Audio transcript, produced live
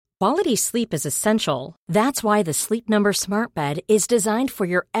Quality sleep is essential. That's why the Sleep Number Smart Bed is designed for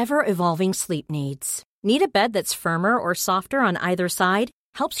your ever-evolving sleep needs. Need a bed that's firmer or softer on either side?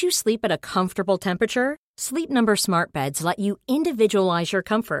 Helps you sleep at a comfortable temperature? Sleep Number Smart Beds let you individualize your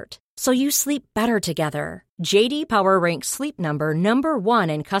comfort, so you sleep better together. J.D. Power ranks Sleep Number number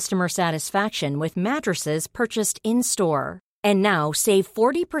 1 in customer satisfaction with mattresses purchased in-store. And now, save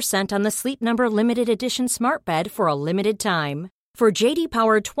 40% on the Sleep Number Limited Edition Smart Bed for a limited time. For J.D.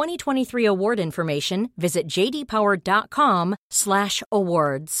 Power 2023 award information, visit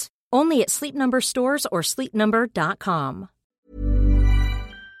jdpower.com/awards. Only at Sleep Number stores or sleepnumber.com.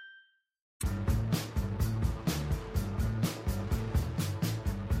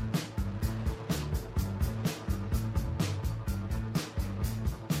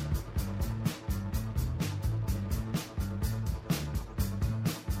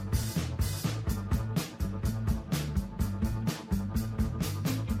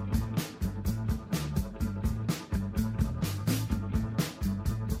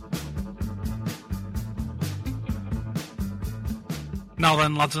 Now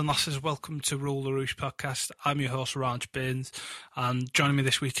then, lads and lasses, welcome to Rule the Roost podcast. I'm your host, Raj Baines, and joining me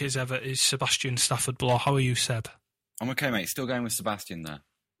this week as ever is Sebastian Stafford-Bloor. How are you, Seb? I'm okay, mate. Still going with Sebastian there.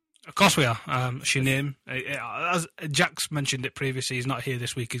 Of course we are. It's your name. As Jack's mentioned it previously, he's not here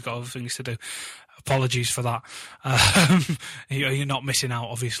this week. He's got other things to do. Apologies for that. You're not missing out,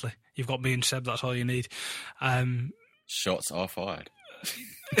 obviously. You've got me and Seb, that's all you need. Shots are fired.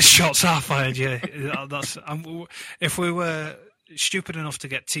 Shots are fired, yeah. If we were stupid enough to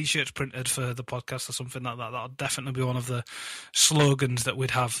get T-shirts printed for the podcast or something like that, that would definitely be one of the slogans that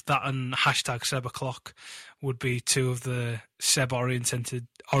we'd have. That and hashtag Seb O'Clock would be two of the Seb-oriented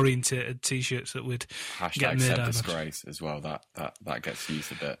T-shirts that we'd get made out of. Hashtag Seb Disgrace as well. That gets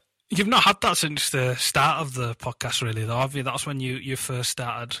used a bit. You've not had that since the start of the podcast, really, though, have you? That's when you first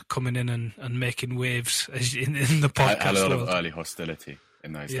started coming in and making waves in the podcast. I had a lot of early hostility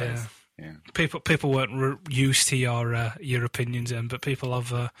in those days. Yeah. People weren't used to your opinions then, but people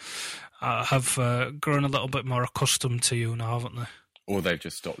have grown a little bit more accustomed to you now, haven't they? Or they've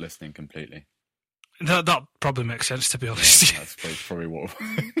just stopped listening completely. That probably makes sense, to be honest. Yeah, that's probably what.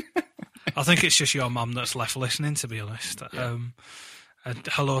 I think it's just your mum that's left listening, to be honest. Yeah. And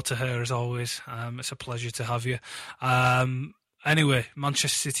hello to her as always. It's a pleasure to have you. Anyway,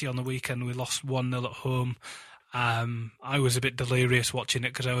 Manchester City on the weekend, we lost 1-0 at home. I was a bit delirious watching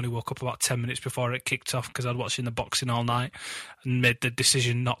it because I only woke up about 10 minutes before it kicked off because I'd watching the boxing all night and made the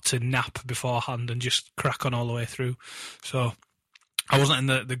decision not to nap beforehand and just crack on all the way through. So I wasn't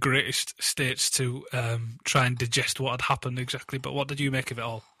in the greatest states to try and digest what had happened exactly. But what did you make of it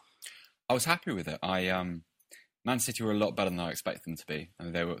all? I was happy with it. Man City were a lot better than I expected them to be. I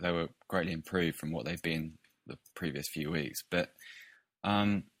mean, they were greatly improved from what they've been the previous few weeks, but.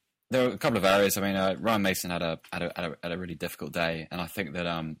 There were a couple of areas. I mean, Ryan Mason had a really difficult day, and I think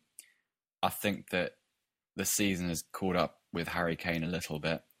that the season has caught up with Harry Kane a little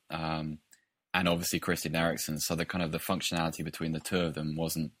bit, and obviously Christian Eriksen. So the kind of the functionality between the two of them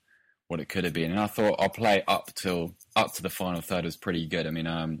wasn't what it could have been. And I thought our play up to the final third was pretty good. I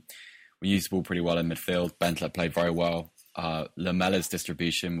mean, we used the ball pretty well in midfield. Bentley played very well. Lamella's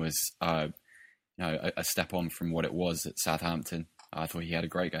distribution was a step on from what it was at Southampton. I thought he had a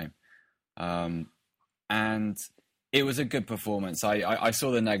great game. And it was a good performance. I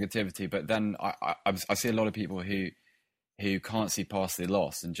saw the negativity, but then I see a lot of people who can't see past the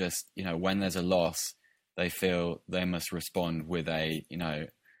loss and just, when there's a loss, they feel they must respond with a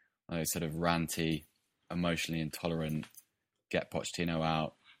sort of ranty, emotionally intolerant, get Pochettino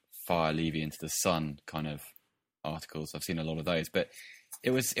out, fire Levy into the sun kind of articles. I've seen a lot of those, but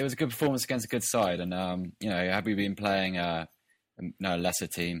it was a good performance against a good side. And, had we been playing a lesser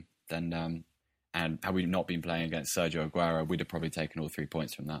team, then and had we not been playing against Sergio Aguero, we'd have probably taken all 3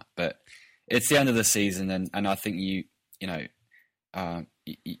 points from that. But it's the end of the season, and I think you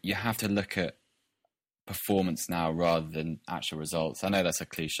have to look at performance now rather than actual results. I know that's a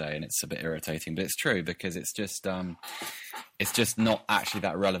cliche and it's a bit irritating, but it's true because it's just not actually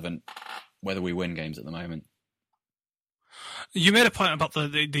that relevant whether we win games at the moment. You made a point about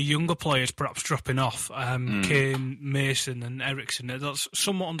the younger players perhaps dropping off, Kane, Mason and Eriksen. That's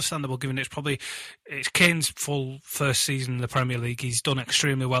somewhat understandable given it's Kane's full first season in the Premier League. He's done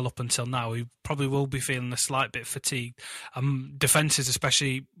extremely well up until now. He probably will be feeling a slight bit fatigued. Defences,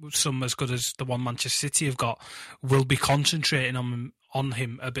 especially some as good as the one Manchester City have got, will be concentrating on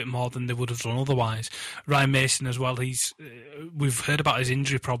him a bit more than they would have done otherwise. Ryan Mason as well, we've heard about his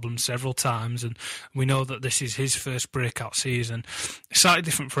injury problems several times, and we know that this is his first breakout season. It's slightly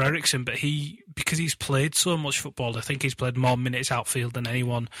different for Eriksen, but because he's played so much football, I think he's played more minutes outfield than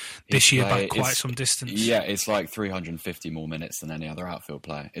anyone this year by quite some distance. Yeah, it's like 350 more minutes than any other outfield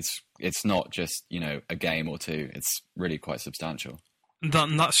player. It's not just, a game or two. It's really quite substantial.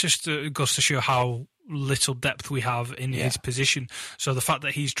 That's just goes to show how little depth we have in his position. So the fact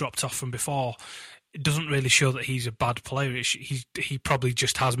that he's dropped off from before, it doesn't really show that he's a bad player. He probably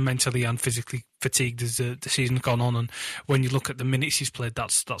just has mentally and physically fatigued as the season's gone on. And when you look at the minutes he's played,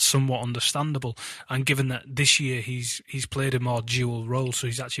 that's somewhat understandable. And given that this year he's played a more dual role, so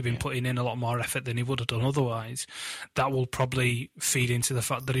he's actually been putting in a lot more effort than he would have done otherwise, that will probably feed into the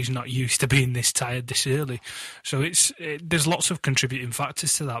fact that he's not used to being this tired this early. So there's lots of contributing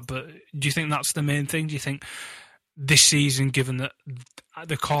factors to that. But do you think that's the main thing? Do you think this season, given that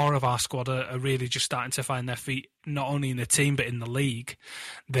the core of our squad are really just starting to find their feet, not only in the team but in the league,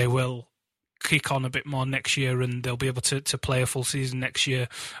 they will kick on a bit more next year and they'll be able to play a full season next year,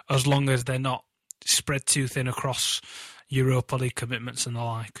 as long as they're not spread too thin across Europa League commitments and the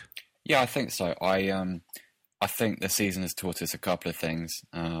like? Yeah, I think so. I think the season has taught us a couple of things.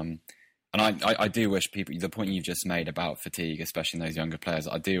 And I do wish people, the point you've just made about fatigue, especially in those younger players,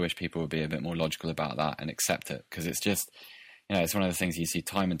 I do wish people would be a bit more logical about that and accept it, because it's just, it's one of the things you see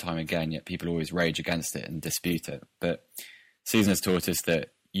time and time again, yet people always rage against it and dispute it. But season has taught us that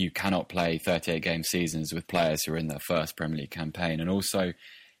you cannot play 38-game seasons with players who are in their first Premier League campaign, and also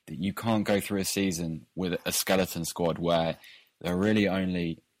that you can't go through a season with a skeleton squad where there are really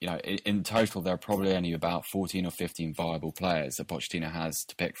only, in total, there are probably only about 14 or 15 viable players that Pochettino has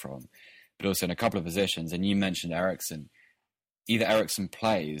to pick from, but also in a couple of positions. And you mentioned Eriksen. Either Eriksen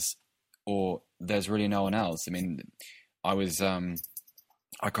plays or there's really no one else. I mean, I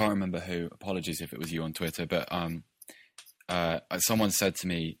can't remember who, apologies if it was you on Twitter, but someone said to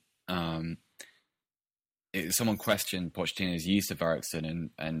me, someone questioned Pochettino's use of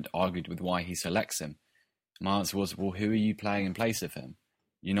Eriksen and argued with why he selects him. My answer was, well, who are you playing in place of him?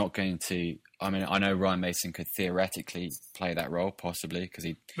 You're not going to... I mean, I know Ryan Mason could theoretically play that role, possibly, because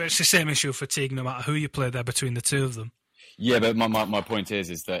he... But it's the same issue of fatigue, no matter who you play there between the two of them. Yeah, but my point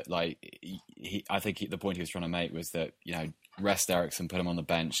is that, like, I think the point he was trying to make was that, rest Eriksen, put him on the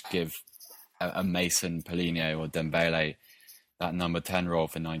bench, give a Mason, Paulinho or Dembele that number 10 role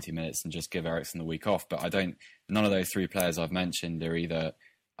for 90 minutes and just give Eriksen the week off. But none of those three players I've mentioned are either...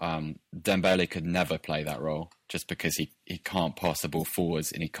 Dembele could never play that role just because he can't pass the ball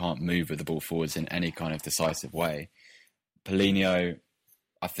forwards and he can't move with the ball forwards in any kind of decisive way. Paulinho,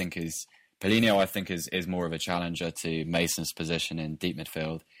 I think is more of a challenger to Mason's position in deep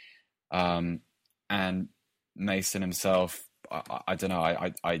midfield. And Mason himself, I don't know,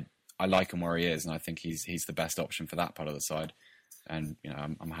 I like him where he is, and I think he's the best option for that part of the side. And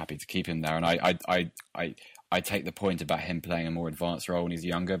I'm happy to keep him there. And I take the point about him playing a more advanced role when he's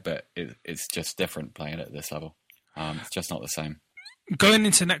younger, but it's just different playing it at this level. It's just not the same. Going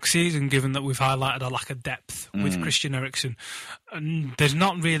into next season, given that we've highlighted a lack of depth with Christian Eriksen, there's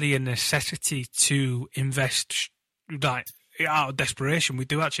not really a necessity to invest out of desperation. We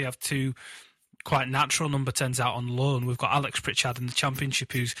do actually have two quite natural number 10s out on loan. We've got Alex Pritchard in the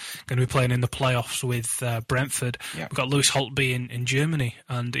Championship, who's going to be playing in the playoffs with Brentford. Yep. We've got Lewis Holtby in Germany,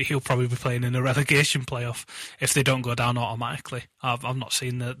 and he'll probably be playing in a relegation playoff if they don't go down automatically. I've not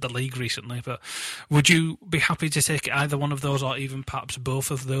seen the league recently, but would you be happy to take either one of those or even perhaps both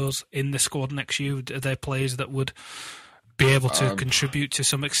of those in the squad next year? Are there players that would be able to contribute to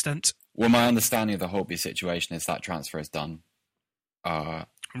some extent? Well, my understanding of the Holtby situation is that transfer is done.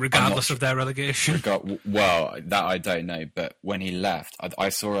 Regardless of their relegation? Well, that I don't know. But when he left, I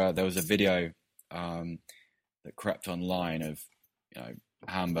saw there was a video that crept online of,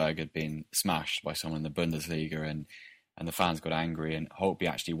 Hamburg had been smashed by someone in the Bundesliga and the fans got angry, and Holtby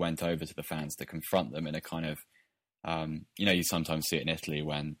actually went over to the fans to confront them in a kind of, you sometimes see it in Italy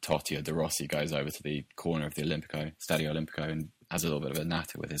when Totti or De Rossi goes over to the corner of the Stadio Olimpico, and has a little bit of a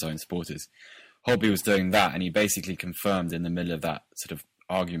natter with his own supporters. Holtby was doing that, and he basically confirmed in the middle of that sort of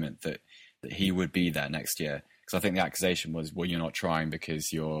argument that he would be there next year, because I think the accusation was, well, you're not trying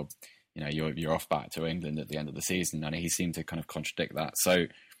because you're off back to England at the end of the season, and he seemed to kind of contradict that. So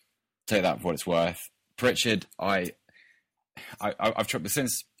take that for what it's worth. Pritchard, I've tried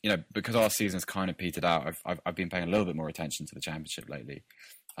since because our season's kind of petered out. I've been paying a little bit more attention to the Championship lately,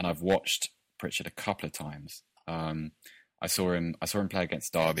 and I've watched Pritchard a couple of times. I saw him play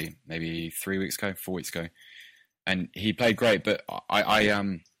against Derby maybe 4 weeks ago. And he played great, but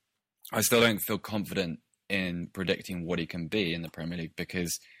I still don't feel confident in predicting what he can be in the Premier League,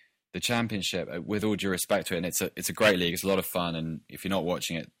 because the Championship, with all due respect to it, and it's a great league, it's a lot of fun, and if you're not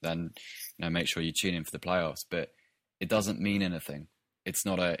watching it, then make sure you tune in for the playoffs. But it doesn't mean anything. It's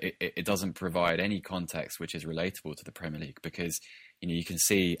not it doesn't provide any context which is relatable to the Premier League, because you can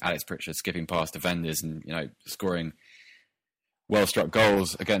see Alex Pritchard skipping past defenders and scoring well-struck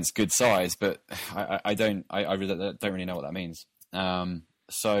goals against good sides, but I don't really know what that means.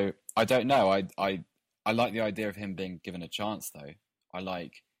 So I don't know. I like the idea of him being given a chance, though.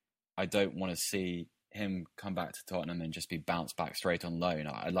 I don't want to see him come back to Tottenham and just be bounced back straight on loan.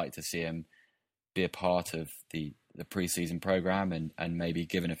 I'd like to see him be a part of the pre-season program and maybe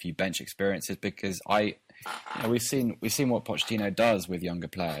given a few bench experiences, because we've seen what Pochettino does with younger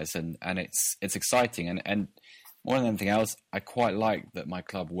players, and it's exciting, and more than anything else, I quite like that my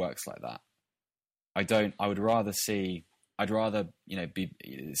club works like that. I'd rather see Alex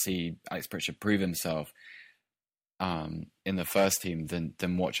Pritchard prove himself in the first team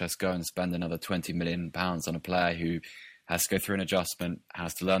than watch us go and spend another £20 million on a player who has to go through an adjustment,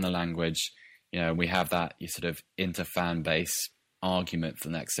 has to learn the language. We have that sort of inter-fan base argument for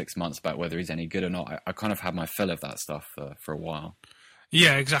the next 6 months about whether he's any good or not. I kind of had my fill of that stuff for a while.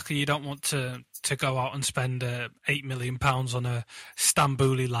 Yeah, exactly. You don't want to go out and spend £8 million on a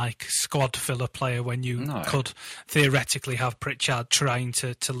Stambouli-like squad filler player when you could theoretically have Pritchard trying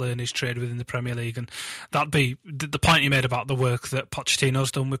to learn his trade within the Premier League. And that'd be the point you made about the work that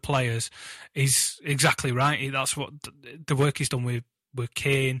Pochettino's done with players is exactly right. That's what the work he's done with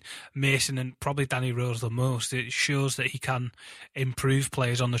Kane, Mason, and probably Danny Rose the most. It shows that he can improve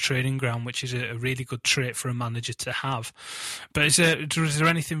players on the training ground, which is a really good trait for a manager to have. But is there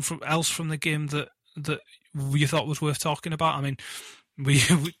anything else from the game that you thought was worth talking about? I mean,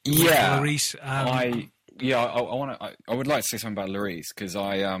 Lloris. I would like to say something about Lloris, because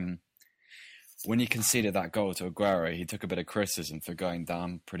when he conceded that goal to Aguero, he took a bit of criticism for going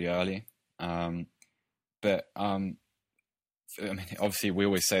down pretty early. I mean, obviously, we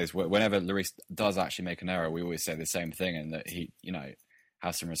always say this, whenever Lloris does actually make an error, we always say the same thing, and that he,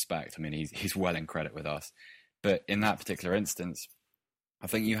 has some respect. I mean, he's well in credit with us. But in that particular instance, I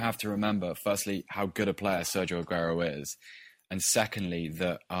think you have to remember, firstly, how good a player Sergio Aguero is, and secondly,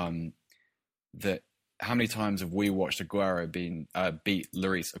 that how many times have we watched Aguero beat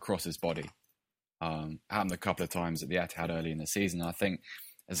Lloris across his body? Happened a couple of times at the Etihad early in the season. I think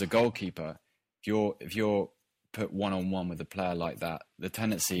as a goalkeeper, if you're put one-on-one with a player like that, the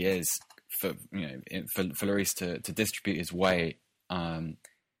tendency is for Lloris to distribute his way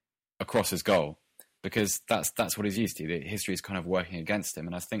across his goal, because that's what he's used to. The history is kind of working against him,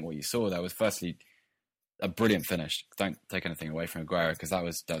 and I think what you saw there was firstly a brilliant finish. Don't take anything away from Aguero, because that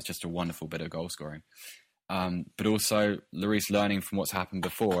was just a wonderful bit of goal scoring. But also Lloris learning from what's happened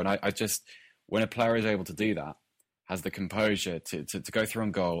before, and I just, when a player is able to do that, has the composure to go through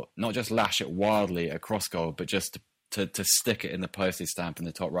on goal, not just lash it wildly across goal, but just to stick it in the postage stamp in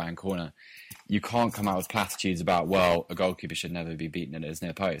the top right-hand corner. You can't come out with platitudes about, well, a goalkeeper should never be beaten at his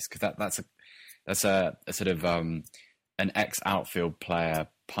near post, because that's a sort of an ex-outfield player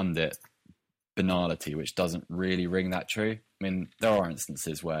pundit banality, which doesn't really ring that true. I mean, there are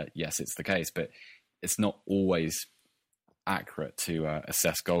instances where, yes, it's the case, but it's not always accurate to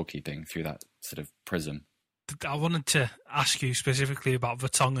assess goalkeeping through that sort of prism. I wanted to ask you specifically about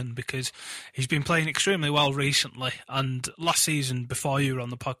Vertonghen, because he's been playing extremely well recently, and last season, before you were on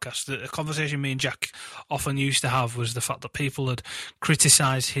the podcast, the conversation me and Jack often used to have was the fact that people had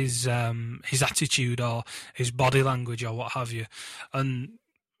criticised his attitude or his body language or what have you. And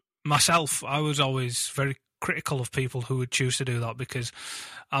myself, I was always very critical of people who would choose to do that, because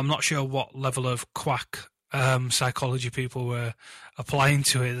I'm not sure what level of quack psychology people were applying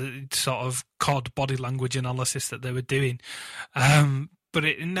to it, sort of COD body language analysis that they were doing. But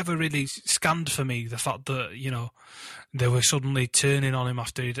it never really scanned for me the fact that, they were suddenly turning on him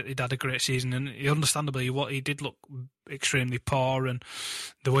after he'd had a great season. And understandably, he did look extremely poor, and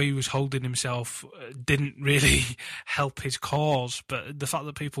the way he was holding himself didn't really help his cause. But the fact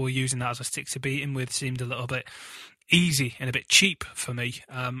that people were using that as a stick to beat him with seemed a little bit easy and a bit cheap for me,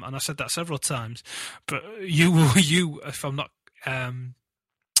 and I said that several times. But you, if I'm not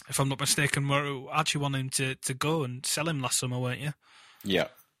mistaken, were actually wanting to go and sell him last summer, weren't you? Yeah,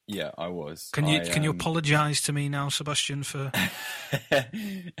 I was. Can you apologise to me now, Sebastian, for?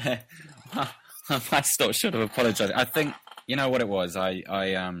 I still should have apologised. I think you know what it was. I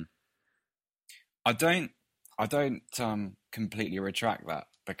don't completely retract that,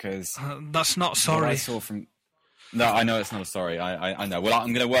 because that's not sorry. What I saw from. No, I know it's not a sorry. I know. Well,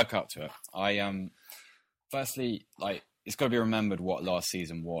 I'm going to work up to it. Firstly, it's got to be remembered what last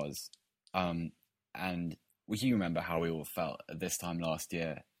season was, and you remember how we all felt at this time last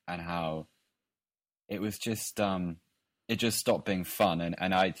year, and how it was just it just stopped being fun.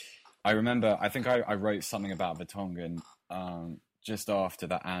 And I remember, I think I wrote something about Vertonghen just after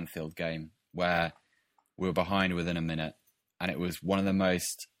that Anfield game where we were behind within a minute, and it was one of the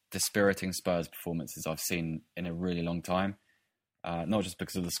most dispiriting Spurs performances I've seen in a really long time. Not just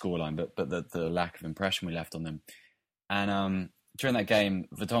because of the scoreline, but the lack of impression we left on them. And during that game,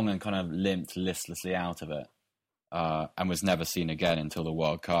 Vertonghen kind of limped listlessly out of it and was never seen again until the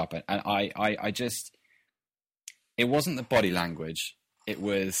World Cup. And I just, it wasn't the body language; it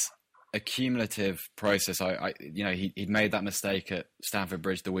was a cumulative process. He'd made that mistake at Stamford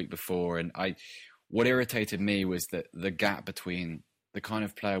Bridge the week before, and what irritated me was that the gap between the kind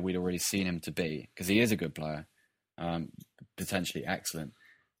of player we'd already seen him to be, because he is a good player, potentially excellent,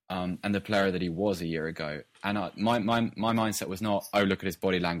 and the player that he was a year ago. And my mindset was not, oh, look at his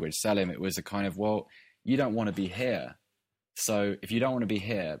body language, sell him. It was a kind of, well, you don't want to be here, so if you don't want to be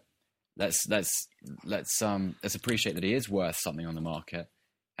here, let's appreciate that he is worth something on the market,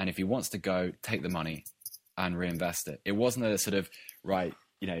 and if he wants to go, take the money and reinvest it. It wasn't a sort of, right,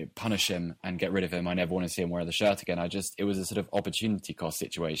 punish him and get rid of him. I never want to see him wear the shirt again. It was a sort of opportunity cost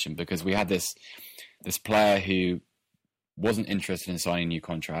situation, because we had this player who wasn't interested in signing a new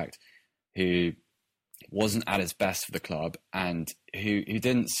contract, who wasn't at his best for the club, and who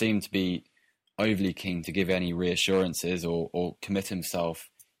didn't seem to be overly keen to give any reassurances or commit himself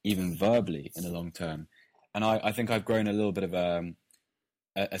even verbally in the long term. And I think I've grown a little bit of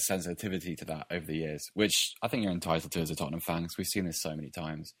a sensitivity to that over the years, which I think you're entitled to as a Tottenham fan, because we've seen this so many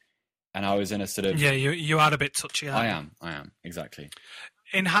times. And I was in a sort of... Yeah, you are a bit touchy. I am, exactly.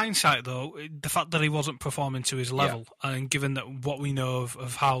 In hindsight, though, the fact that he wasn't performing to his level, and given that what we know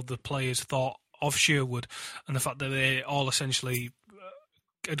of how the players thought of Sherwood, and the fact that they all essentially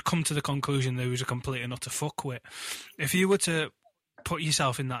had come to the conclusion that he was a complete and utter fuckwit, if you were to put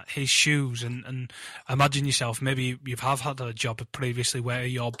yourself in his shoes and imagine yourself, maybe you have had a job previously where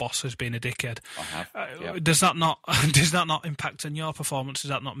your boss has been a dickhead. I have. Does that not impact on your performance? Does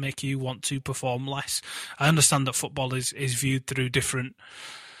that not make you want to perform less? I understand that football is viewed through different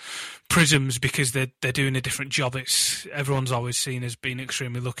prisms because they're doing a different job. Everyone's always seen as being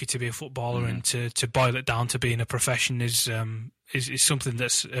extremely lucky to be a footballer, and to boil it down to being a profession is something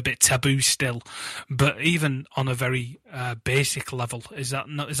that's a bit taboo still. But even on a very basic level, is that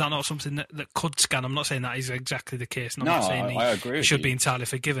not something that could scan? I'm not saying that is exactly the case. I'm not saying I agree he should be entirely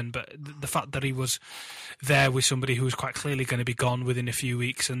forgiven, but the fact that he was there with somebody who was quite clearly going to be gone within a few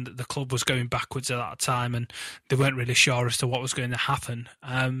weeks, and the club was going backwards at that time, and they weren't really sure as to what was going to happen.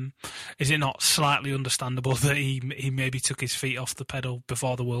 Is it not slightly understandable that he maybe took his feet off the pedal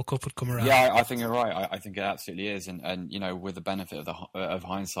before the World Cup had come around? Yeah, I think you're right. I think it absolutely is, and with the benefit of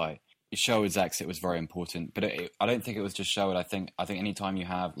hindsight, Sherwood's exit was very important, but I don't think it was just Sherwood. I think anytime you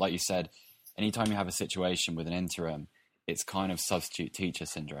have, like you said, anytime you have a situation with an interim, it's kind of substitute teacher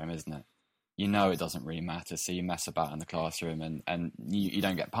syndrome, isn't it? It doesn't really matter, so you mess about in the classroom and you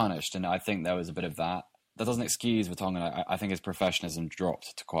don't get punished. And I think there was a bit of that. That doesn't excuse Vertonghen. I think his professionalism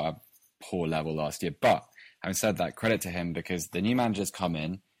dropped to quite a poor level last year. But having said that, credit to him, because the new manager's come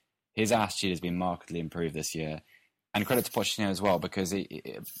in, his attitude has been markedly improved this year. And credit to Pochettino as well, because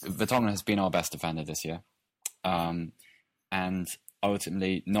Vertonghen has been our best defender this year. And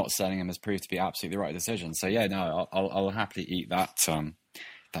ultimately, not selling him has proved to be absolutely the right decision. So yeah, no, I'll happily eat that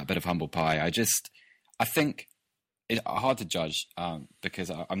bit of humble pie. I think it's hard to judge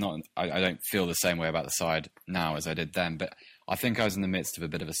because I don't feel the same way about the side now as I did then. But I think I was in the midst of a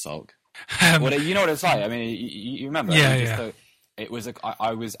bit of a sulk. Well, you know what it's like. I mean, you remember? Yeah. It was.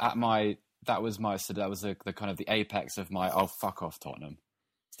 I was at my. That was the kind of the apex of my fuck off Tottenham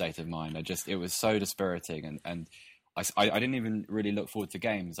state of mind. It was so dispiriting, and I didn't even really look forward to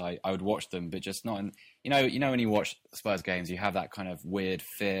games. I would watch them, but just not in, when you watch Spurs games, you have that kind of weird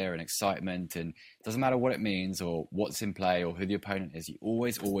fear and excitement, and it doesn't matter what it means or what's in play or who the opponent is, you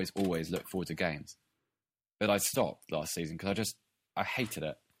always look forward to games. But I stopped last season because I hated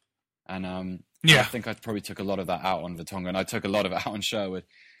it. And I think I probably took a lot of that out on Vertonghen, and I took a lot of it out on Sherwood.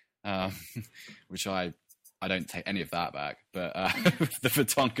 Which I don't take any of that back, but the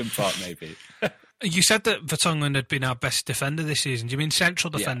Vertonghen part maybe. You said that Vertonghen had been our best defender this season. Do you mean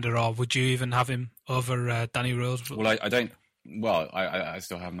central defender, or would you even have him over Danny Rose? Well, I don't. Well, I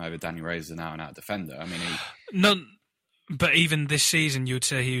still have him over Danny Rose as an out-and-out defender. I mean, none. But even this season, you would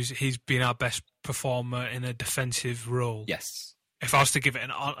say he's been our best performer in a defensive role. Yes. If I was to give it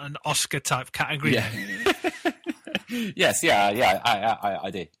an Oscar type category. Yeah. Yes, yeah, I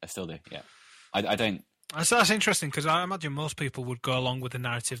do. I still do. Yeah, I don't. That's interesting, because I imagine most people would go along with the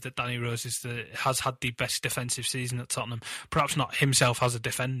narrative that Danny Rose has had the best defensive season at Tottenham. Perhaps not himself as a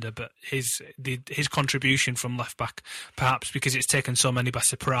defender, but his contribution from left back, perhaps because it's taken so many by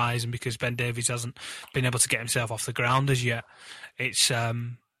surprise and because Ben Davies hasn't been able to get himself off the ground as yet. It's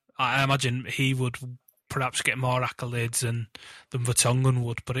I imagine he would perhaps get more accolades than Vertonghen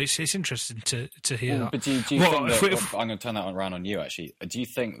would, but it's interesting to hear that. But do you think that, I'm going to turn that around on you actually. Do you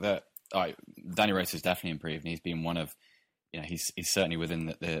think that Danny Rose has definitely improved, and he's been one of, he's certainly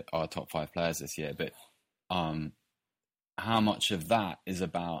within our top 5 players this year, but how much of that is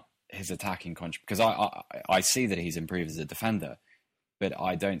about his attacking contribution? Because I see that he's improved as a defender, but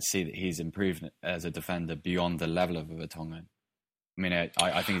I don't see that he's improved as a defender beyond the level of a Vertonghen. I mean,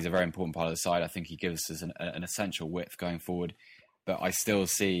 I think he's a very important part of the side. I think he gives us an essential width going forward, but I still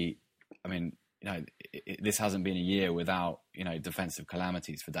see, I mean, this hasn't been a year without, defensive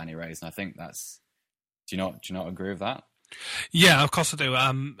calamities for Danny Rose, and I think that's. Do you not agree with that? Yeah, of course I do.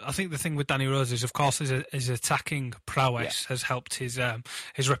 I think the thing with Danny Rose is, of course, his attacking prowess has helped his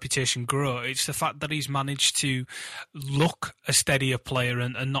reputation grow. It's the fact that he's managed to look a steadier player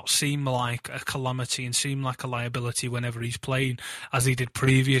and not seem like a calamity and seem like a liability whenever he's playing, as he did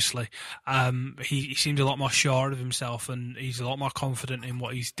previously. He seems a lot more sure of himself, and he's a lot more confident in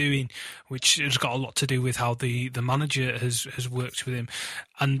what he's doing, which has got a lot to do with how the manager has worked with him.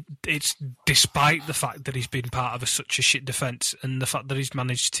 And it's despite the fact that he's been part of such a shit defence, and the fact that he's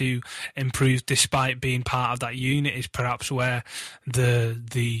managed to improve despite being part of that unit is perhaps where the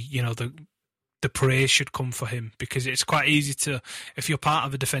praise should come for him, because it's quite easy to, if you're part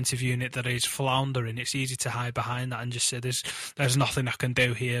of a defensive unit that is floundering, it's easy to hide behind that and just say there's nothing I can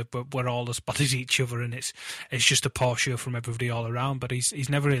do here, but we're all as bad as each other, and it's just a poor show from everybody all around. But he's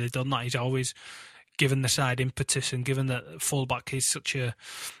never really done that. He's always given the side impetus, and given that fullback is such a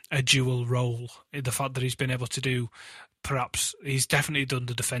dual role, the fact that he's been able to do, perhaps he's definitely done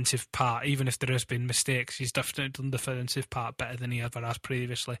the defensive part, even if there has been mistakes, he's definitely done the defensive part better than he ever has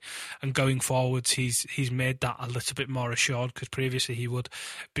previously. And going forwards, he's made that a little bit more assured, because previously he would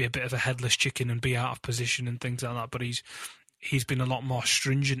be a bit of a headless chicken and be out of position and things like that. But he's been a lot more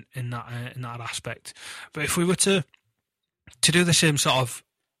stringent in that aspect. But if we were to do the same sort of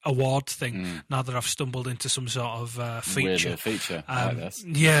award thing, now that I've stumbled into some sort of feature. Like this.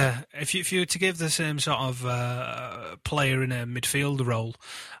 Yeah, if you were to give the same sort of player in a midfield role,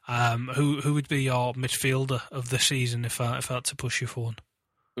 who would be your midfielder of the season if I had to push you for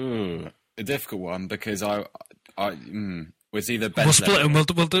one? A difficult one, because I was either Ben. We'll split them.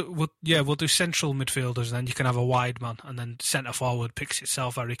 We'll do central midfielders, and then you can have a wide man, and then centre forward picks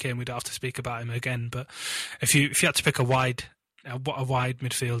itself. Harry Kane, we don't have to speak about him again. But if you had to pick a wide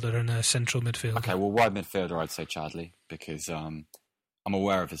midfielder and a central midfielder. Okay, well, wide midfielder, I'd say Chadley, because I'm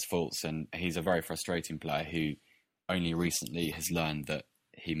aware of his faults, and he's a very frustrating player who only recently has learned that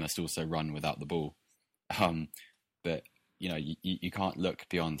he must also run without the ball. But you can't look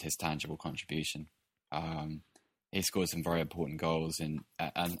beyond his tangible contribution. He scored some very important goals and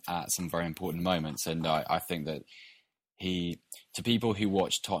at some very important moments, and I think that to people who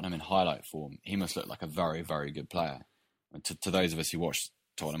watch Tottenham in highlight form, he must look like a very, very good player. To those of us who watch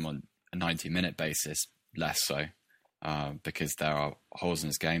Tottenham on a 90-minute basis, less so, because there are holes in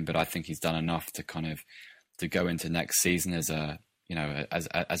his game. But I think he's done enough to go into next season as a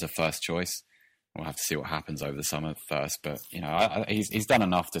first choice. We'll have to see what happens over the summer first. But he's done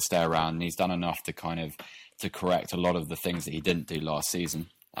enough to stay around, and he's done enough to correct a lot of the things that he didn't do last season.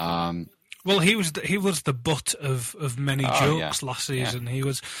 Well, he was the butt of many jokes last season. Yeah. He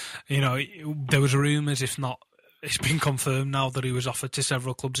was, there was rumours, if not. It's been confirmed now that he was offered to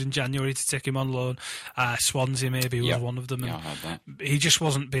several clubs in January to take him on loan. Swansea maybe was one of them. And I heard that. he just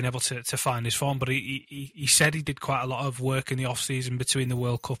wasn't being able to find his form. But he said he did quite a lot of work in the off-season between the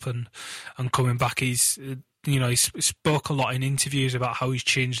World Cup and coming back. He spoke a lot in interviews about how he's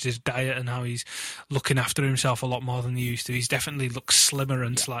changed his diet and how he's looking after himself a lot more than he used to. He's definitely looks slimmer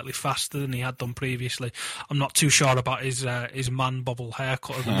and slightly faster than he had done previously. I'm not too sure about his man bobble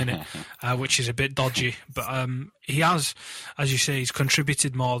haircut at the minute, which is a bit dodgy. But he has, as you say, he's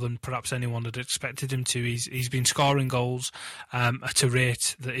contributed more than perhaps anyone had expected him to. He's been scoring goals at a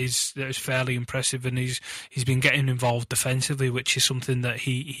rate that is fairly impressive, and he's been getting involved defensively, which is something that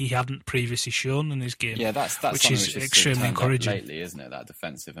he hadn't previously shown in his game. Yeah, that's which is extremely encouraging lately, isn't it? That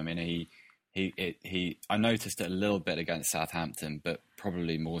defensive. I mean, I noticed it a little bit against Southampton, but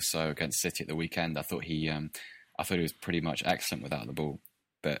probably more so against City at the weekend. I thought he was pretty much excellent without the ball.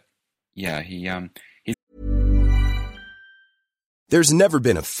 But yeah, There's never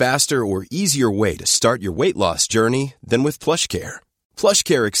been a faster or easier way to start your weight loss journey than with PlushCare.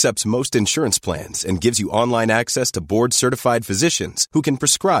 PlushCare accepts most insurance plans and gives you online access to board-certified physicians who can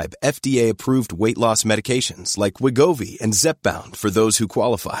prescribe FDA-approved weight loss medications like Wegovy and Zepbound for those who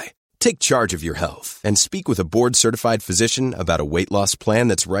qualify. Take charge of your health and speak with a board-certified physician about a weight loss plan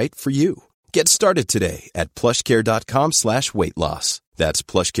that's right for you. Get started today at plushcare.com/weight loss. That's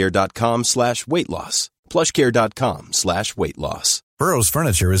plushcare.com/weight loss. plushcare.com/weight loss. Burrow's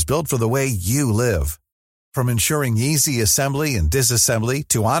furniture is built for the way you live. From ensuring easy assembly and disassembly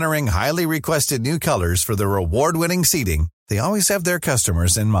to honoring highly requested new colors for their award-winning seating, they always have their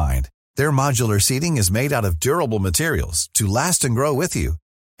customers in mind. Their modular seating is made out of durable materials to last and grow with you.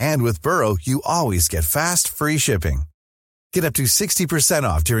 And with Burrow, you always get fast, free shipping. Get up to 60%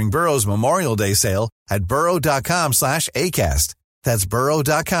 off during Burrow's Memorial Day sale at burrow.com/ACAST. That's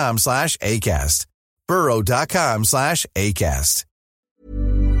burrow.com/ACAST. burrow.com/ACAST.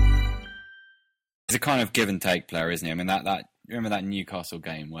 He's a kind of give and take player, isn't he? I mean, that remember that Newcastle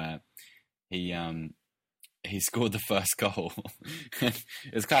game where he scored the first goal. It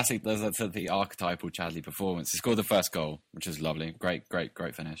was classic. That's the archetypal Chadli performance. He scored the first goal, which was lovely, great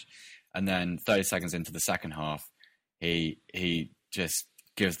finish. And then 30 seconds into the second half, he just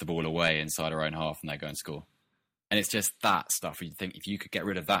gives the ball away inside our own half, and they go and score. And it's just that stuff. You think if you could get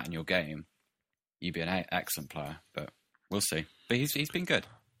rid of that in your game, you'd be an excellent player. But we'll see. But he's been good.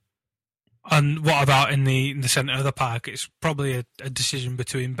 And what about in the centre of the park? It's probably a decision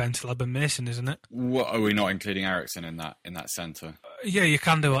between Bentaleb and Mason, isn't it? What, are we not including Eriksen in that centre? Yeah, you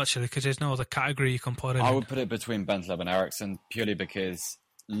can do actually, because there's no other category you can put in. I would put it between Bentaleb and Eriksen purely because,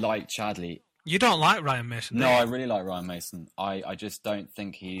 like Chadli, you don't like Ryan Mason. No, I really like Ryan Mason. I just don't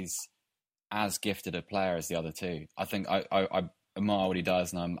think he's as gifted a player as the other two. I think I admire what he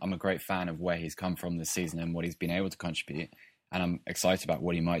does, and I'm a great fan of where he's come from this season and what he's been able to contribute. And I'm excited about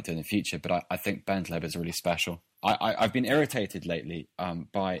what he might do in the future. But I think Bentaleb is really special. I've been irritated lately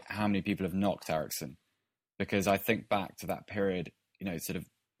by how many people have knocked Eriksen, because I think back to that period, sort of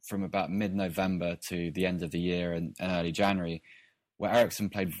from about mid-November to the end of the year and early January, where Eriksen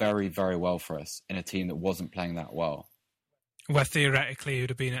played very, very well for us in a team that wasn't playing that well. Where theoretically he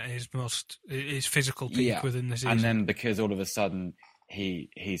would have been at his physical peak within the season. And then because all of a sudden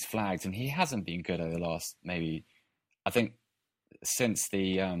he's flagged, and he hasn't been good over the last maybe, I think, since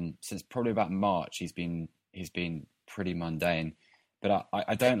probably about March, he's been pretty mundane. But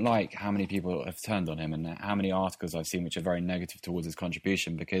I don't like how many people have turned on him and how many articles I've seen which are very negative towards his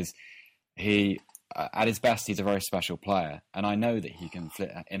contribution, because he, at his best, he's a very special player. And I know that he can flit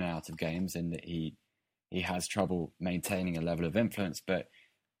in and out of games and that he has trouble maintaining a level of influence, but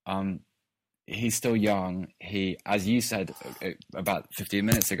he's still young. He, as you said about 15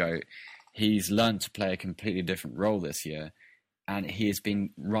 minutes ago, he's learned to play a completely different role this year. And he has been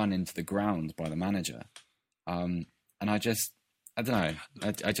run into the ground by the manager. And I don't know.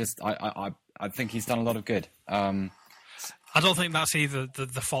 I think he's done a lot of good. I don't think that's either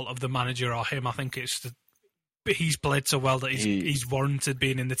the fault of the manager or him. I think it's he's played so well that he's warranted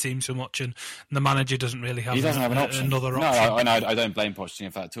being in the team so much, and the manager doesn't really have, an option. Another option. No, I don't blame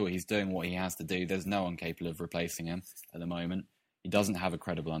Pochettino for that at all. He's doing what he has to do. There's no one capable of replacing him at the moment. He doesn't have a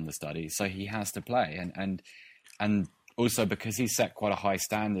credible understudy, so he has to play. And also, because he's set quite a high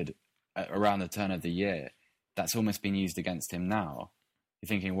standard around the turn of the year, that's almost been used against him now. You're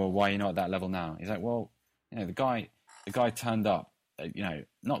thinking, well, why are you not at that level now? He's like, well, the guy turned up,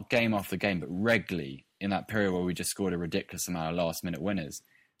 not game after game, but regularly in that period where we just scored a ridiculous amount of last-minute winners.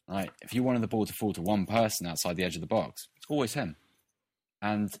 Like, if you wanted the ball to fall to one person outside the edge of the box, it's always him.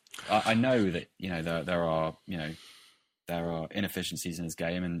 And I know that there are inefficiencies in his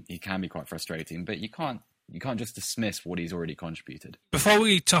game, and he can be quite frustrating, but you can't just dismiss what he's already contributed. Before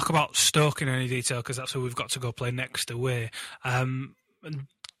we talk about Stoke in any detail, because that's who we've got to go play next away,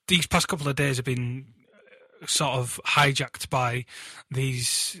 these past couple of days have been sort of hijacked by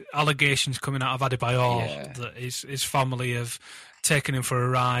these allegations coming out of Adebayor that his family have taken him for a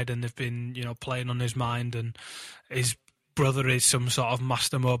ride and they've been, playing on his mind, and his brother is some sort of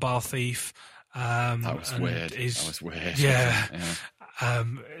master mobile thief. That was weird. Yeah.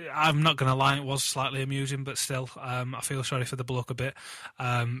 I'm not going to lie, it was slightly amusing, but still, I feel sorry for the bloke a bit.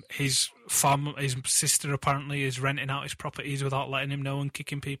 His sister apparently is renting out his properties without letting him know and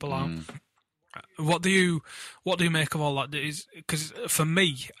kicking people out. What do you make of all that? Because for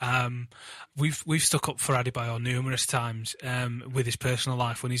me, we've stuck up for Adebayor numerous times with his personal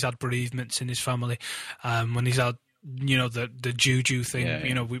life, when he's had bereavements in his family, when he's had the juju thing.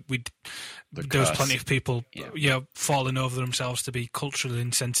 There was plenty of people falling over themselves to be culturally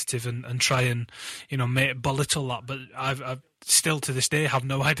insensitive and try and belittle that. But I've still to this day have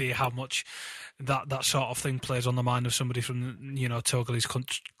no idea how much that sort of thing plays on the mind of somebody from, you know, Togolese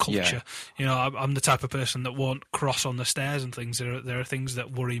culture. Yeah. You know, I'm the type of person that won't cross on the stairs and things. There are things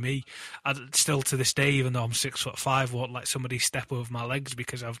that worry me. I still to this day, even though I'm 6'5", won't let somebody step over my legs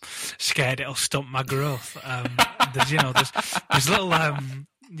because I'm scared it'll stunt my growth. There's little.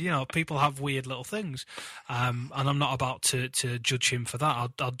 You know, people have weird little things, and I'm not about to judge him for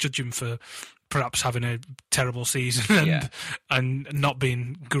that. I'll judge him for perhaps having a terrible season and not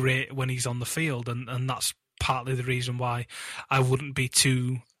being great when he's on the field, and that's partly the reason why I wouldn't be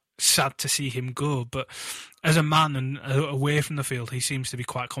too sad to see him go. But as a man and away from the field, he seems to be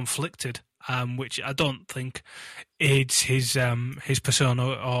quite conflicted, which I don't think aids his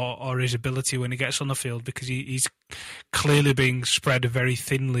persona or his ability when he gets on the field, because he's clearly being spread very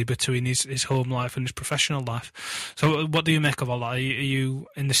thinly between his home life and his professional life. So what do you make of all that? Are you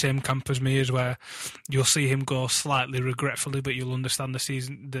in the same camp as me, as where you'll see him go slightly regretfully, but you'll understand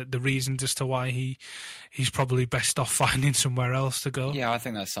the reasons as to why he's probably best off finding somewhere else to go? Yeah, I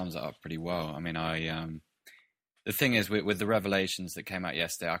think that sums it up pretty well. I mean, the thing is, with the revelations that came out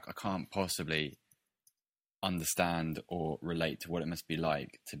yesterday, I can't possibly understand or relate to what it must be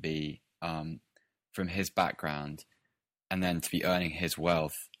like to be from his background, and then to be earning his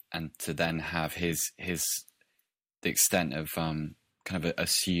wealth, and to then have the extent of kind of a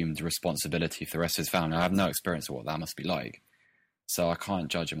assumed responsibility for the rest of his family. I have no experience of what that must be like, so I can't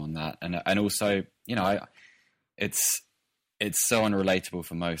judge him on that. And also, you know, it's so unrelatable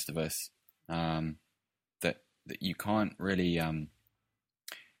for most of us that you can't really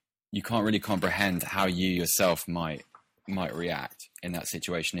comprehend how you yourself might react in that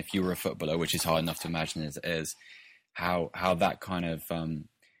situation if you were a footballer, which is hard enough to imagine as it is. How that kind of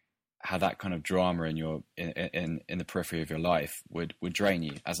drama in the periphery of your life would drain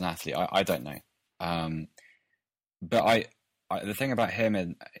you as an athlete. I don't know, but the thing about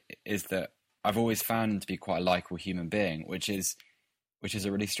him is that I've always found him to be quite a likable human being, which is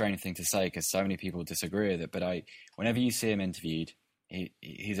a really strange thing to say because so many people disagree with it. But whenever you see him interviewed,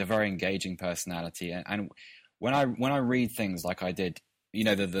 he's a very engaging personality, and when I read things like I did, you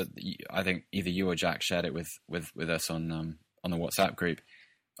know, I think either you or Jack shared it with us on the WhatsApp group.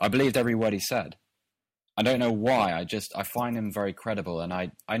 I believed every word he said. I don't know why. I find him very credible, and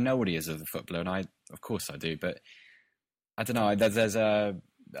I know what he is as a footballer, and of course I do. But I don't know. There's an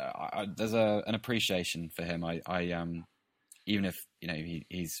appreciation for him. I even if, you know,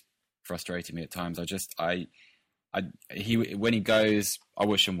 he's frustrated me at times. When he goes, I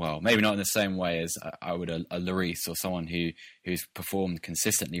wish him well. Maybe not in the same way as I would a Lloris or someone who's performed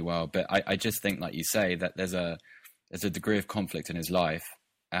consistently well. But I just think, like you say, that there's a degree of conflict in his life,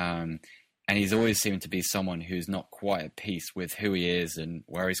 and he's always seemed to be someone who's not quite at peace with who he is and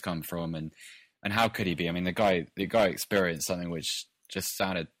where he's come from, and how could he be? I mean, the guy experienced something which just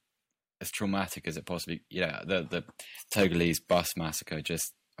sounded as traumatic as it possibly. Yeah, the Togolese bus massacre. I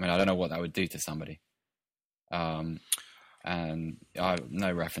don't know what that would do to somebody. And I have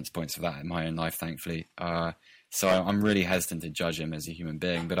no reference points for that in my own life, thankfully. So I'm really hesitant to judge him as a human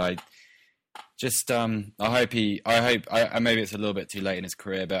being, but I hope maybe it's a little bit too late in his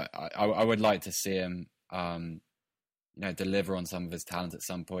career, but I would like to see him, deliver on some of his talent at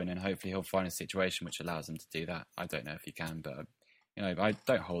some point, and hopefully he'll find a situation which allows him to do that. I don't know if he can, but I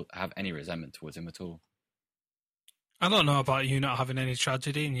don't have any resentment towards him at all. I don't know about you not having any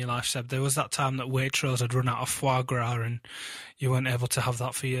tragedy in your life, Seb. There was that time that Waitrose had run out of foie gras and you weren't able to have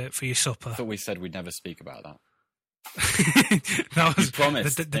that for your supper. I thought we said we'd never speak about that. That was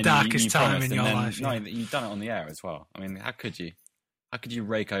the darkest time in your life. No, you've done it on the air as well. I mean, how could you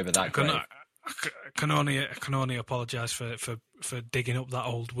rake over that grave? I can only apologise for digging up that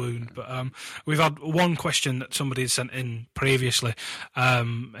old wound. But we've had one question that somebody had sent in previously.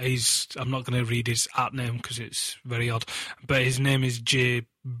 I'm not going to read his name because it's very odd, but his name is J.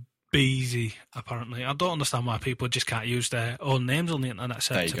 Beezy, apparently. I don't understand why people just can't use their own names on the internet,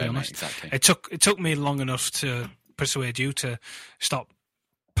 to be honest. Mate, exactly. It took me long enough to persuade you to stop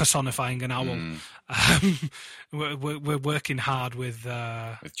personifying an owl. We're working hard with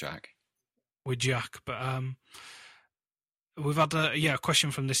Jack. With Jack, but we've had a question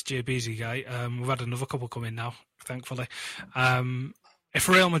from this JBZ guy. We've had another couple come in now, thankfully. If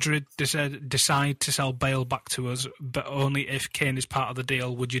Real Madrid decide to sell Bale back to us, but only if Kane is part of the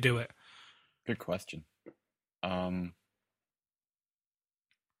deal, would you do it? Good question.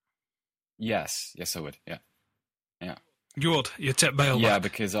 Yes, I would. Yeah. You would? You'd take Bale back? Yeah,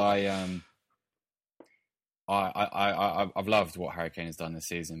 because I've loved what Harry Kane has done this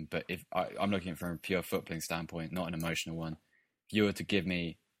season, but if I'm looking from a pure footballing standpoint, not an emotional one. If you were to give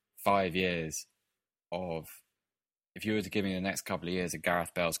me 5 years of if you were to give me the next couple of years of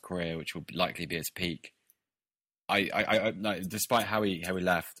Gareth Bale's career, which will likely be its peak, I despite how he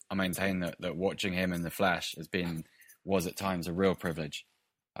left, I maintain that watching him in the flesh was at times a real privilege.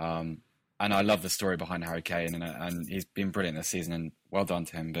 And I love the story behind Harry Kane, and he's been brilliant this season, and well done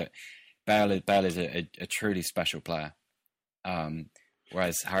to him. But Bale is a truly special player,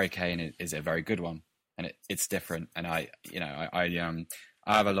 whereas Harry Kane is a very good one, and it's different. And I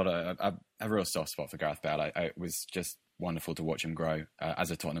have a real soft spot for Gareth Bale. It was just wonderful to watch him grow as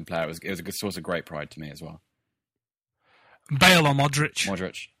a Tottenham player. It was a good source of great pride to me as well. Bale or Modric?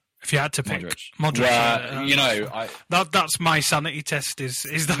 Modric. If you had to pick Modric, yeah, that's my sanity test. Is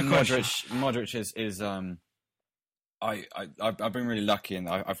that question? Modric is I've been really lucky, and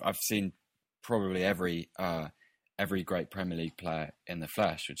I've seen probably every great Premier League player in the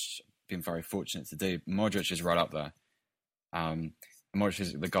flesh, which I've been very fortunate to do. Modric is right up there. Modric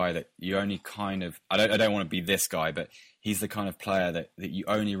is the guy that you only kind of I don't want to be this guy, but he's the kind of player that you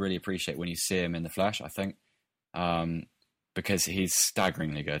only really appreciate when you see him in the flesh, I think. Because he's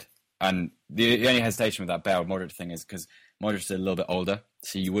staggeringly good. And the only hesitation with that Bale Modric thing is because Modric is a little bit older,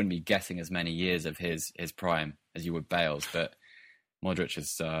 so you wouldn't be getting as many years of his prime as you would Bale's. But Modric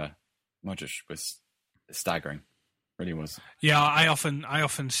was staggering, really was. Yeah, I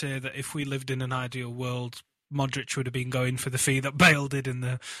often say that if we lived in an ideal world, Modric would have been going for the fee that Bale did in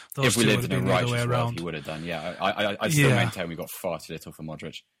those if we two lived would in have a been the other way righteous world, around. he would have done. Yeah, I still maintain we got far too little for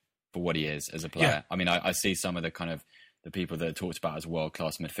Modric for what he is as a player. Yeah. I mean, I see some of the kind of the people that are talked about as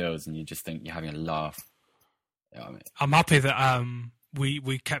world-class midfielders, and you just think you're having a laugh. Yeah, I'm happy that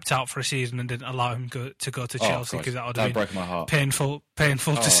we kept out for a season and didn't allow him to go to Chelsea, because that would have been my heart. painful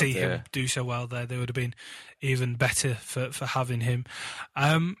to see him do so well there. They would have been even better for having him.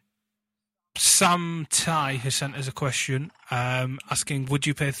 Sam Tai has sent us a question asking, would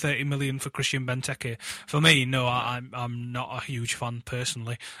you pay 30 million for Christian Benteke? For me, no, I'm not a huge fan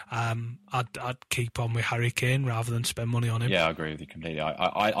personally. I'd keep on with Harry Kane rather than spend money on him. Yeah, I agree with you completely.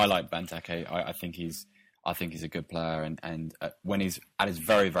 I like Benteke. I think he's a good player, and when he's at his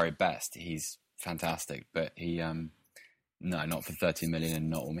very, very best, he's fantastic. But he no, not for 30 million, and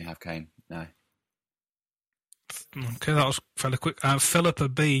not when we have Kane. No. Okay, that was fairly quick. Philippa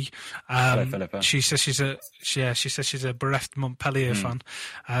B. Hello, Philippa. She says she's a bereft Montpellier fan.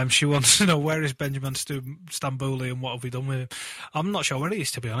 She wants to know, where is Benjamin Stambouli and what have we done with him? I'm not sure where he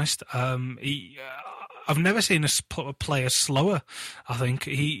is, to be honest. I've never seen a player slower. I think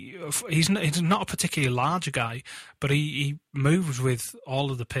he's not a particularly large guy, but he moves with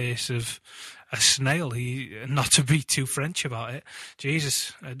all of the pace of a snail. Not to be too French about it.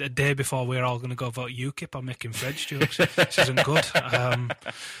 Jesus, a day before we're all going to go vote UKIP, I'm making French jokes. This isn't good.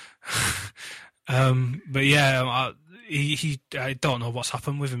 But yeah, I don't know what's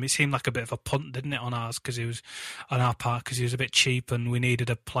happened with him. It seemed like a bit of a punt, didn't it, on our part, because he was a bit cheap and we needed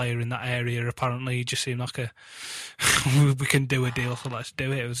a player in that area. Apparently, he just seemed like we can do a deal, so let's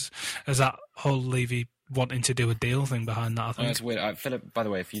do it. It was that whole Levy wanting to do a deal thing behind that, I think. It's weird. Philip, by the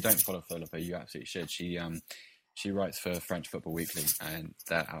way, if you don't follow Philippa, you absolutely should. She writes for French Football Weekly, and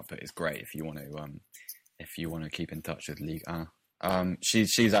that output is great if you want to keep in touch with Ligue 1. She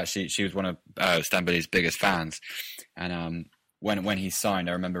was one of Stambouli's biggest fans, and when he signed,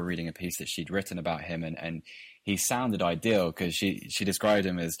 I remember reading a piece that she'd written about him, and he sounded ideal because she described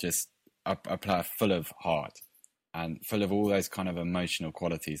him as just a player full of heart and full of all those kind of emotional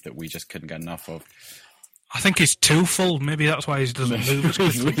qualities that we just couldn't get enough of. I think he's too full. Maybe that's why he doesn't move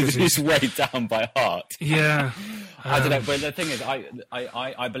as quickly. He's weighed down by heart. Yeah, I don't know. But the thing is,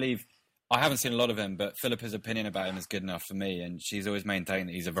 I believe. I haven't seen a lot of him, but Philippa's opinion about him is good enough for me, and she's always maintained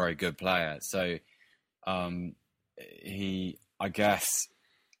that he's a very good player. So, I guess,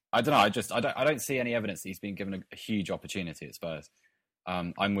 I don't know. I don't see any evidence that he's been given a huge opportunity at Spurs.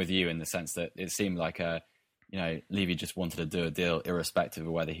 I'm with you in the sense that it seemed like Levy just wanted to do a deal, irrespective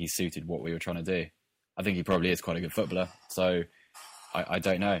of whether he suited what we were trying to do. I think he probably is quite a good footballer. So, I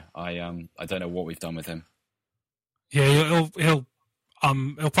don't know. I don't know what we've done with him. Yeah, he'll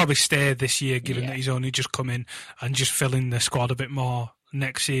probably stay this year, given that he's only just come in and just filling the squad a bit more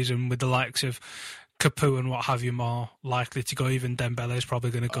next season, with the likes of Capoue and what have you more likely to go. Even Dembele is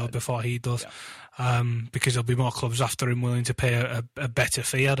probably going to go before he does, because there'll be more clubs after him willing to pay a better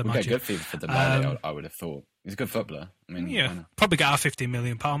fee, I'd imagine. We'll get a good fee for Dembele, I would have thought. He's a good footballer. I mean, probably get our £50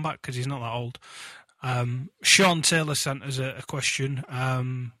 million back because he's not that old. Sean Taylor sent us a question.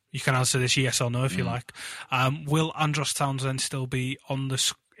 You can answer this yes or no if you like. Will Andros Townsend still be in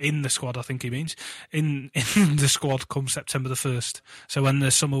the squad? I think he means in the squad come September the 1st. So when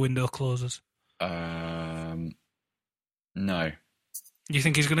the summer window closes. No. You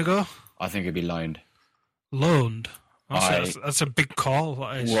think he's going to go? I think he'll be loaned. Loaned? That's a big call.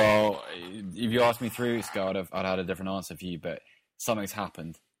 That is. Well, if you asked me 3 weeks ago, I'd had a different answer for you. But something's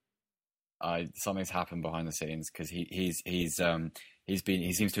happened. Something's happened behind the scenes because he seems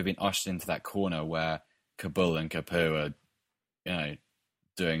to have been ushered into that corner where Kabul and Capu are,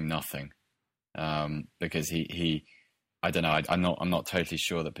 doing nothing. Because I don't know. I'm not totally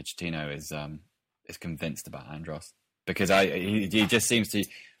sure that Pochettino is convinced about Andros because he just seems to.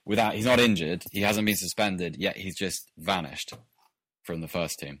 He's not injured, he hasn't been suspended, yet he's just vanished from the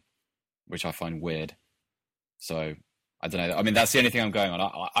first team, which I find weird. So I don't know. I mean, that's the only thing I'm going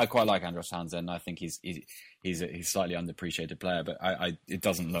on. I quite like Andros Townsend. I think he's a slightly underappreciated player, but it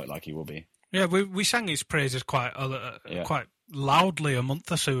doesn't look like he will be. Yeah, we sang his praises quite loudly a month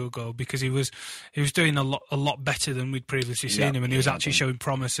or so ago because he was doing a lot better than we'd previously seen him, and he was actually showing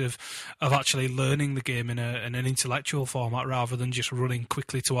promise of actually learning the game in an intellectual format rather than just running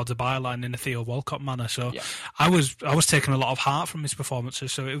quickly towards a byline in a Theo Walcott manner. So I was taking a lot of heart from his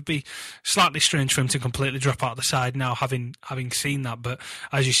performances. So it would be slightly strange for him to completely drop out of the side now, having seen that. But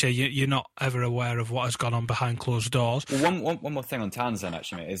as you say, you're not ever aware of what has gone on behind closed doors. Well, one more thing on Townsend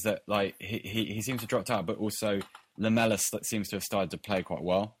actually, mate, is that like he seems to have dropped out, but also Lamela seems to have started to play quite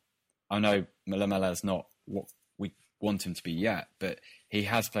well. I know Lamela is not what we want him to be yet, but he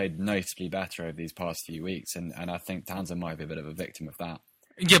has played noticeably better over these past few weeks, and I think Townsend might be a bit of a victim of that.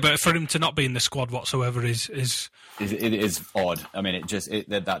 Yeah, but for him to not be in the squad whatsoever is odd. I mean,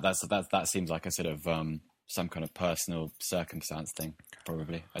 that seems like a sort of some kind of personal circumstance thing.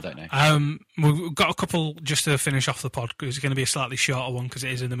 Probably, I don't know. We've got a couple just to finish off the pod because it's going to be a slightly shorter one because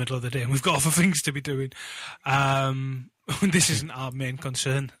it is in the middle of the day and we've got other things to be doing. This isn't our main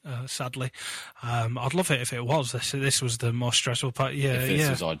concern, sadly. I'd love it if it was. This was the most stressful part. If this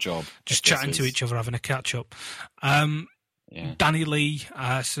was our job. Just chatting to each other, having a catch up. Danny Lee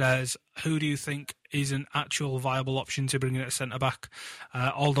says, who do you think is an actual viable option to bring in at centre-back?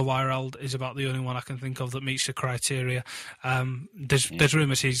 Alderweireld is about the only one I can think of that meets the criteria. There's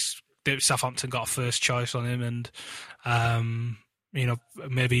rumours Southampton got a first choice on him and,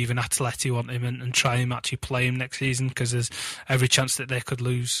 maybe even Atleti want him and try him, actually play him next season because there's every chance that they could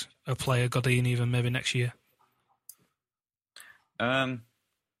lose a player, Godin, even maybe next year.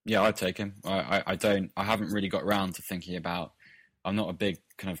 Yeah, I'd take him. I haven't really got round to thinking about. I'm not a big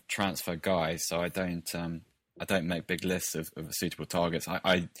kind of transfer guy, so I don't make big lists of suitable targets.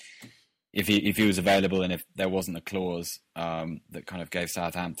 If he was available and if there wasn't a clause that kind of gave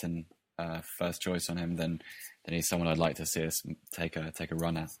Southampton first choice on him, then he's someone I'd like to see us take a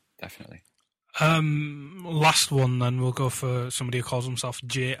run at, definitely. Last one then, we'll go for somebody who calls himself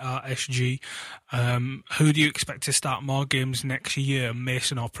JRSG. Who do you expect to start more games next year,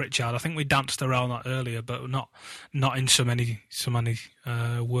 Mason or Pritchard? I think we danced around that earlier, but not in so many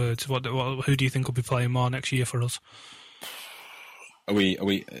words. Who do you think will be playing more next year for us? Are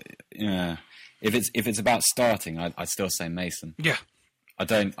we? If it's about starting, I'd still say Mason. Yeah.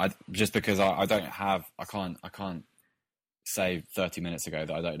 Just because I can't say 30 minutes ago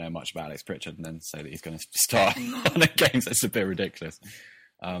that I don't know much about Alex Pritchard and then say that he's going to start on a game. That's a bit ridiculous.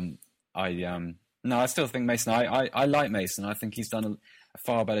 I still think Mason. I like Mason. I think he's done a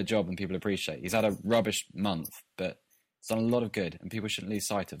far better job than people appreciate. He's had a rubbish month, but he's done a lot of good, and people shouldn't lose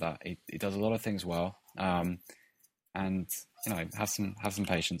sight of that. He does a lot of things well, and have some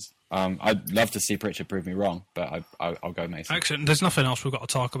patience. I'd love to see Pritchard prove me wrong, but I'll go Mason. Excellent. There's nothing else we've got to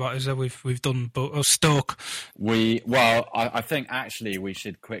talk about, is there? We've done Stoke. I think actually we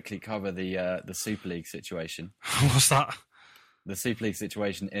should quickly cover the Super League situation. What's that? The Super League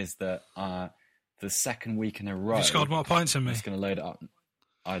situation is that the second week in a row. You scored more points than me. I'm just going to load it up.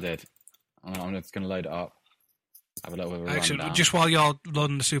 I did. I'm just going to load it up. Have a little bit of a rundown. Just while you're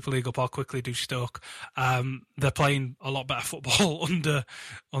loading the Super League up, I'll quickly do Stoke. They're playing a lot better football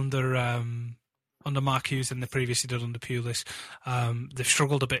under Mark Hughes than they previously did under Pulis. They've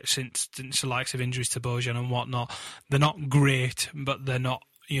struggled a bit since the likes of injuries to Bojan and whatnot. They're not great, but they're not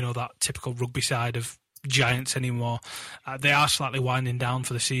that typical rugby side of giants anymore. They are slightly winding down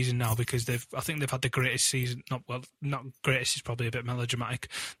for the season now because I think they've had the greatest season. Not greatest is probably a bit melodramatic.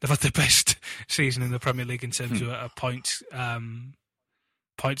 They've had the best season in the Premier League in terms of a points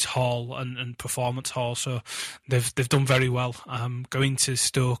haul and performance haul. So they've done very well. Going to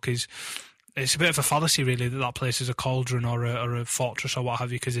Stoke it's a bit of a fallacy, really, that place is a cauldron or a fortress or what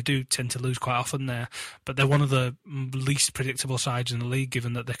have you, because they do tend to lose quite often there. But they're one of the least predictable sides in the league,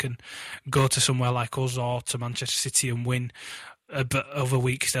 given that they can go to somewhere like us or to Manchester City and win. But other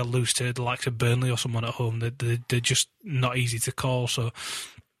weeks they'll lose to the likes of Burnley or someone at home. They're just not easy to call. So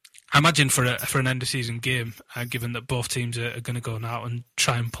I imagine for an end of season game, given that both teams are going to go out and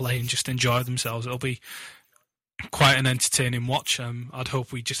try and play and just enjoy themselves, it'll be quite an entertaining watch. I'd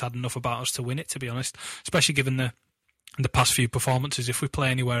hope we just had enough about us to win it, to be honest, especially given the past few performances. If we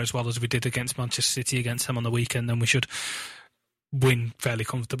play anywhere as well as we did against Manchester City against them on the weekend, then we should win fairly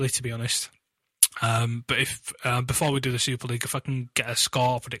comfortably, to be honest. But if before we do the Super League, if I can get a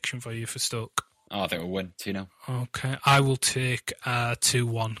score prediction for you for Stoke. Oh, I think we'll win 2-0. Okay, I will take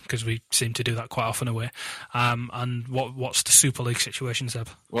 2-1 because we seem to do that quite often away. And what's the Super League situation, Zeb?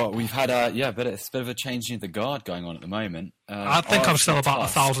 Well, we've had it's a bit of a changing of the guard going on at the moment. I think I'm still about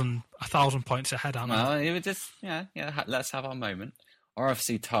Tusk. 1,000 points ahead, aren't I? Well, it would just let's have our moment.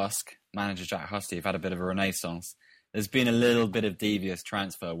 RFC Tusk manager Jack Husty have had a bit of a renaissance. There's been a little bit of devious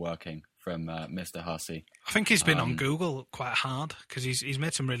transfer working from Mr. Hussey. I think he's been on Google quite hard because he's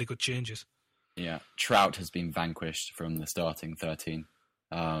made some really good changes. Yeah, Trout has been vanquished from the starting 13,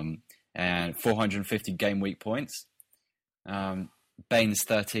 and 450 game week points. Baines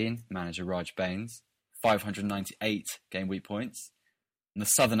 13, manager Raj Baines, 598 game week points. And the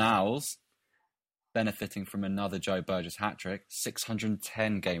Southern Owls, benefiting from another Joe Burgess hat-trick,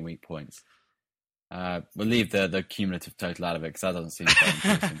 610 game week points. We'll leave the cumulative total out of it because that doesn't seem very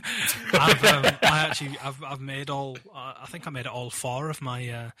important. I've made all. I think I made it all 4 of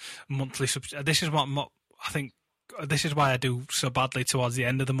my monthly. This is what I think. This is why I do so badly towards the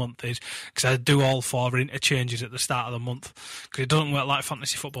end of the month, is because I do all 4 interchanges at the start of the month, because it doesn't work like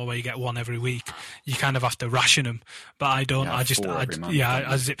fantasy football where you get one every week. You kind of have to ration them, but I don't. Yeah,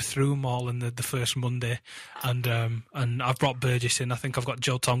 I zip through them all in the first Monday, and I've brought Burgess in. I think I've got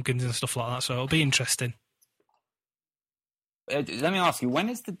Joe Tompkins and stuff like that, so it'll be interesting. Let me ask you, when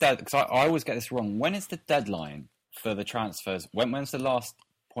is the because I always get this wrong. When is the deadline for the transfers? When's the last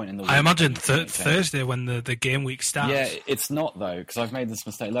point in the week? I imagine Thursday when the game week starts. Yeah, it's not though, because I've made this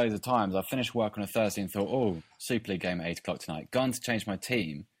mistake loads of times. I finished work on a Thursday and thought, oh, Super League game at 8 o'clock tonight. Gone to change my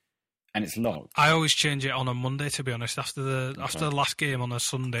team, and it's locked. I always change it on a Monday, to be honest. After the last game on a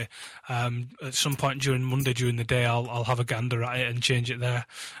Sunday, at some point during Monday during the day, I'll have a gander at it and change it there,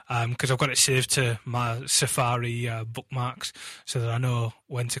 because I've got it saved to my Safari bookmarks so that I know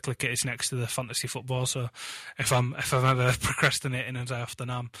when to click it. It's next to the fantasy football, so if I'm ever procrastinating, as I often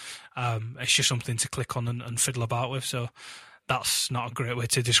am, it's just something to click on and fiddle about with. So that's not a great way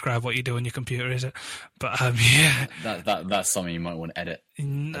to describe what you do on your computer, is it? But yeah, that's something you might want to edit.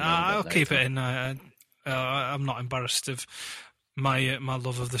 I'll keep it in. I'm not embarrassed of my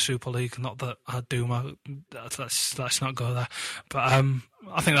love of the Super League. Not that I do. Let's not go there. But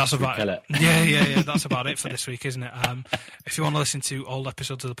I think that's about it. Yeah. That's about it for this week, isn't it? If you want to listen to old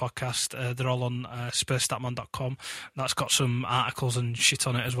episodes of the podcast, they're all on SpursStatman.com. That's got some articles and shit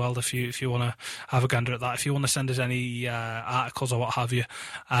on it as well. If you want to have a gander at that, if you want to send us any articles or what have you,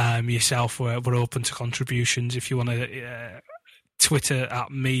 yourself, we're open to contributions. If you want to. Twitter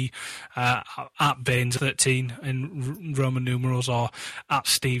at me, at Baines13 in Roman numerals, or at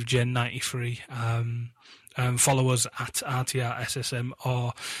SteveGen93. Follow us at RTRSSM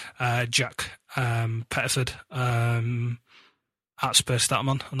or Jack Pettiford at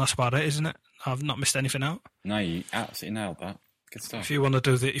SpursStatman, and that's about it, isn't it? I've not missed anything out. No, you absolutely nailed that. Good stuff. If you want to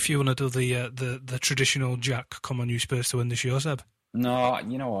do the traditional Jack, come on, you Spurs to win the show, Seb. No,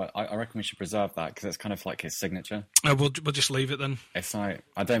 you know what? I reckon we should preserve that because it's kind of like his signature. We'll just leave it then. It's like,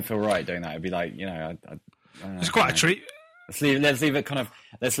 I don't feel right doing that. It'd be like, I don't know, it's quite a treat. Let's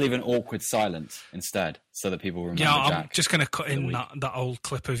leave an awkward silence instead, so that people remember. Yeah, Jack I'm just going to cut in that old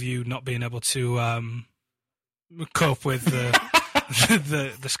clip of you not being able to cope with the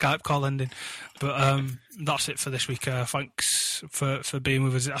Skype call ending. But that's it for this week. Thanks for being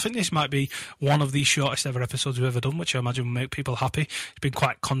with us. I think this might be one of the shortest ever episodes we've ever done, which I imagine will make people happy. It's been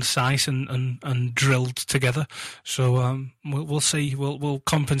quite concise and drilled together. So we'll see. We'll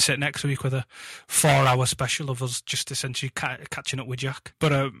compensate next week with a 4-hour special of us just essentially catching up with Jack.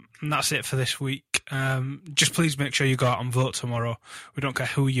 But that's it for this week. Just please make sure you go out and vote tomorrow. We don't care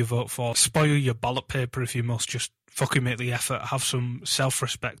who you vote for. Spoil your ballot paper if you must. Just fucking make the effort. Have some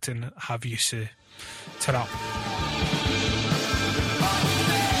self-respect and have your say. Ta-ra.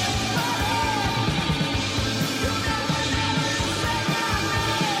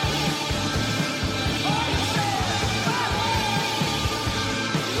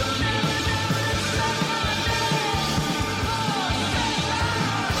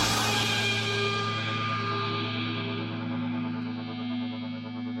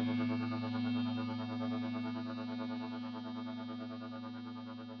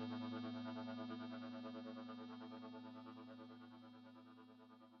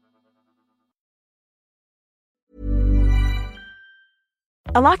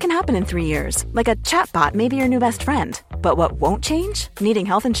 A lot can happen in 3 years, like a chatbot may be your new best friend. But what won't change? Needing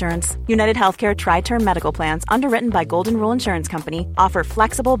health insurance. United Healthcare Tri-Term Medical Plans, underwritten by Golden Rule Insurance Company, offer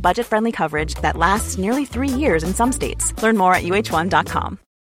flexible, budget-friendly coverage that lasts nearly 3 years in some states. Learn more at uh1.com.